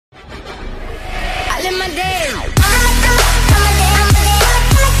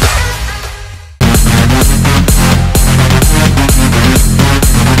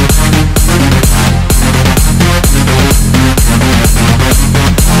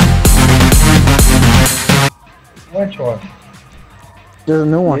Which one? There's a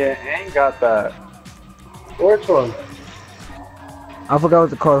new one. Yeah, I ain't got that. Which one? I forgot what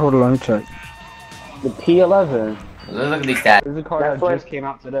the card. Hold on, let me check. The P11. Look at these stats. This is a card that just came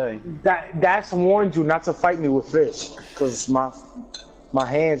out today. That's warned you not to fight me with fish, cause my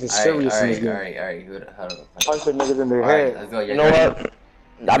hands is serious in this game. Alright, good. Punch the niggas in their Alright, head. let's go. You know what?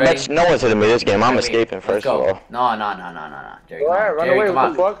 I bet no one's hitting me this game. I'm escaping first of all. No. Jerry, Go ahead, run away. come What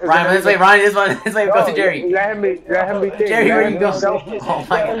on. the fuck? Ryan, this way. Ryan, this way. Go to Jerry. Let him be Jerry, where you go? Oh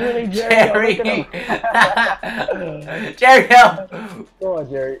my god. Jerry. Jerry, help. Go on,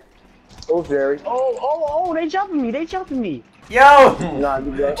 Jerry. Oh, Jerry. Oh, they jumping me. Yo. Nah,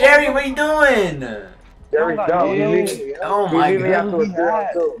 you got Jerry, what you doing? Jerry's dumb. Oh my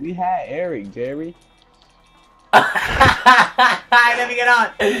god. We had Eric, Jerry. Let me get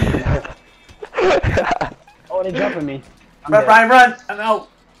on. Oh, they jumping me. Run, Brian, run. I'm out.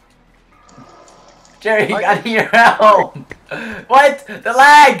 Jerry, you got your help. What? The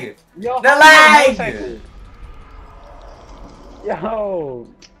lag. Yo, The lag. Yo.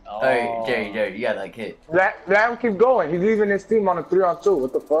 Alright, Jerry, you got that hit. Let him keep going. He's leaving his team on a 3-on-2.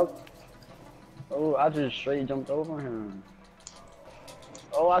 What the fuck? Oh, I just straight jumped over him.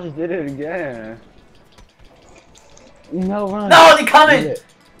 Oh, I just did it again. No, run. No, they coming.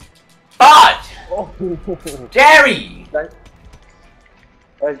 Fudge. Oh. Jerry. That's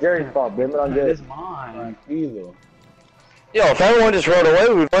Jerry's fault. Blame it on Jerry. It's mine. Yo, if everyone just rode away,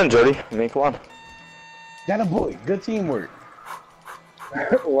 we'd win, Jody. I mean, come on. That a boy. Good teamwork.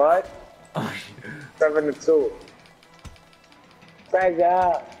 What? 7-2. Thank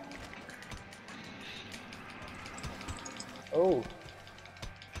God. Oh.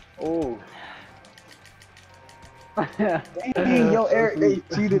 Dang, yo, Eric, they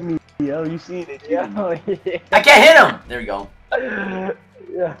cheated me. Yo, you seen it? Yo, I can't hit him. There we go. Yo.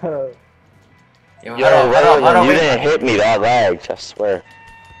 Yo, Yo, hold on, you wait. didn't hit me that lag, I swear.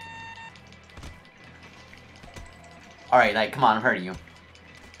 Alright, like, come on, I'm hurting you.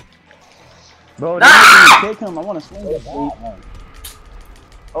 Bro, Ah! kick him. I want to swing the bat.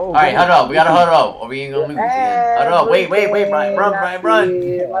 Oh. Alright, huddle up. We gotta huddle up. Or we ain't gonna lose again. Huddle up. Wait, Brian. Run.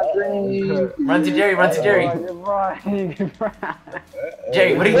 Run to Jerry.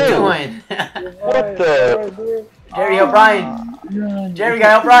 Jerry, what are you doing? What the? Jerry, help Brian. Jerry,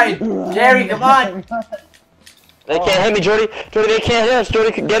 gotta help Brian. Jerry, come on. They can't hit me, Jody. Jody, they can't hit us.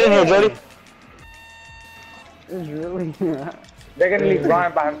 Jody, get in here, Jody. It's really. They're gonna leave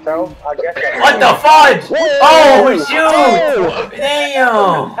Brian by himself. I guess. What the fudge? Whoa. Oh, shoot.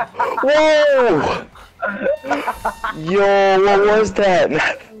 Damn. Whoa! Yo, what was that?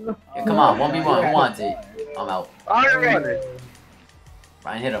 Yeah, come on, 1v1. Who wants it? I'm out. Brian,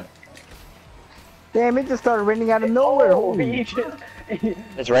 hit him. Damn, it just started raining out of nowhere. Holy shit.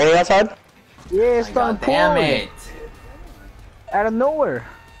 It's raining outside? Yeah, it started pouring. Damn it. Out of nowhere.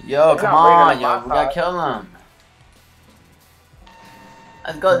 Yo, It's come not on, raining yo. on We my gotta side. kill him.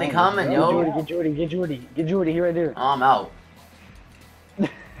 Let's go. They coming, yo. Get Jordy. He right there. Oh, I'm out. We're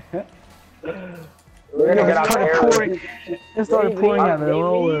gonna get out started there. pouring. It started pouring out of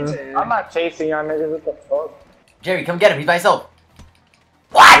nowhere. I'm not chasing y'all niggas. What the fuck? Jerry, come get him. He's by himself.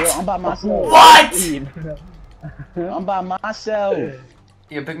 What? Yo, I'm by myself. What? I'm by myself.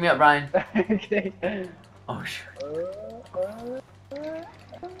 You pick me up, Brian. Okay. Oh, shit.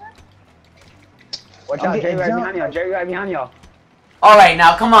 Watch out, Jerry right behind y'all. Alright,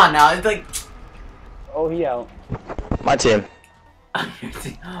 now, come on now. It's like... Oh, he out. My team.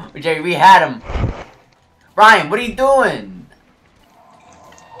 Jerry, we had him. Brian, what are you doing?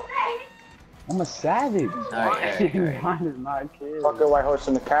 I'm a savage. Alright. Mine is not kid. Fucking white horse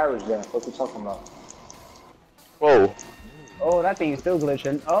in the carriage then. What you talking about? Whoa. Oh, that thing's still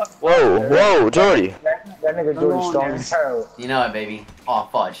glitching. Oh. Whoa, Jody. That nigga Jordy strong as hell. You know it, baby. Oh,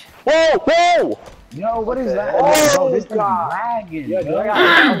 fudge. Whoa! Yo, what is that? Oh, Bro, this thing's God. lagging. Yo, do I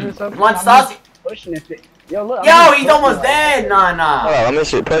got Come on, Saucy. pushing this thing. Yo, look. Yo, he's almost dead. Nah. Hold on, let me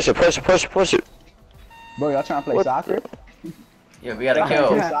see. Push it. Bro, y'all trying to play soccer? Yeah, we gotta kill.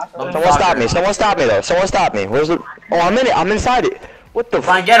 Someone stop me though. Someone stop me. Where's the? Oh, I'm in it. I'm inside it. What the?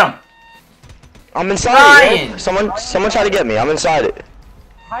 Brian, get him. I'm inside Brian! it. Someone try to get me. I'm inside it.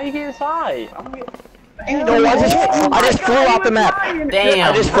 How you get inside? No, I just flew out the map.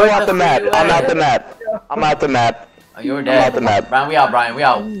 Damn. I just flew out the map. I'm out the map. Oh, you're dead. out the map. Brian, we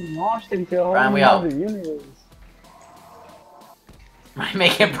out. Launched into a whole Brian, we out. nother universe. Brian,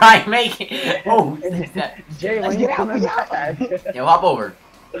 make it, Brian, make it. Oh, Jerry, when you coming back? yo, hop over.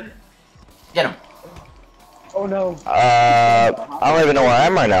 Get him. Oh no. I don't even know where I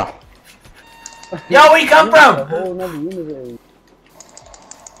am right now. Yo, where you come A from? whole nother universe.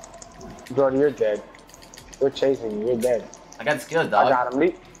 Jordan, you're dead. We're chasing you. You're dead. I got skills, I dog. got him.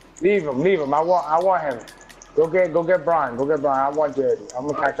 Leave him. I want him. Go get Brian. I want Jordan. I'm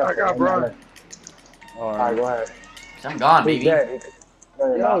gonna catch up. I got Brian. Alright, go ahead. I'm gone, He's baby. dead.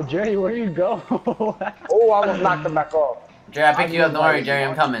 No, Yo, Jerry, where you go? Oh, I almost knocked him back off. Jerry, I picked you up. Don't worry, Jerry.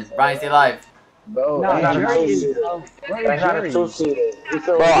 I'm coming. Brian, stay alive. Bro, No, hey, not a Jerry is. two-seater. Where That's is not a Jerry? two-seater.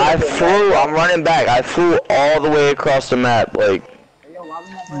 Bro, I'm running back. I flew all the way across the map. Like, Yo, why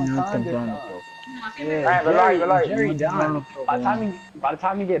we not playing time this time? Hey, relax. Jerry done. By the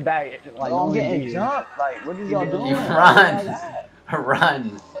time you get back, like, I'm getting jumped. Like, what is y'all doing? You run.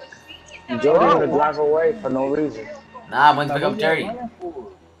 Run. Jordan gonna drive away for no reason. Nah, I'm going to pick up Jerry.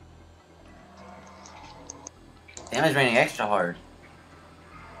 Damn, it's raining extra hard.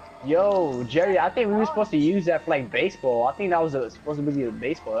 Yo, Jerry, I think we were supposed to use that for like baseball. I think that was supposed to be a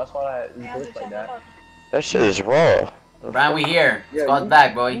baseball. That's why it looks like that. that shit is raw. Brian, we here. Squad's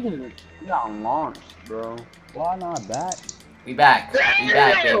back, boy. You got launched, bro. Why not back? We back. We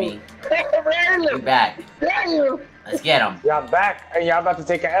back, baby. We back. Let's get him. Y'all back, and y'all about to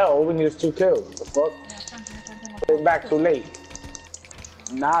take an L. All we need is 2 kills. What the fuck? We're back too late.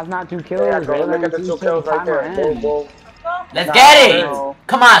 Nah, it's not 2 kills. Yeah, bro, look at the 2 kills right there. Boom, boom. Let's get it.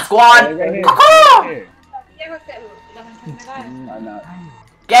 Come on, squad.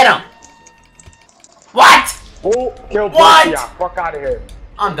 Get him. What? Oh, kill both What? of y'all. Fuck out of here.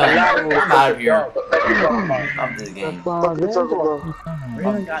 I'm done. I'm out of here. Fuck this game. Fuck you talking about?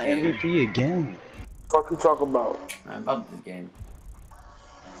 Raven got MVP again. Fuck you talking about? I'm about this game.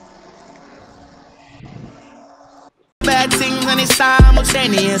 Bad things and it's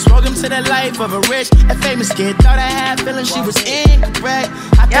simultaneous. Welcome to the life of a rich and famous kid. Thought I had feelings, she was incorrect.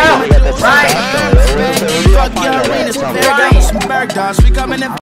 I Yo, think I'm Brian. Fuck your arenas, some berg dogs. We coming in.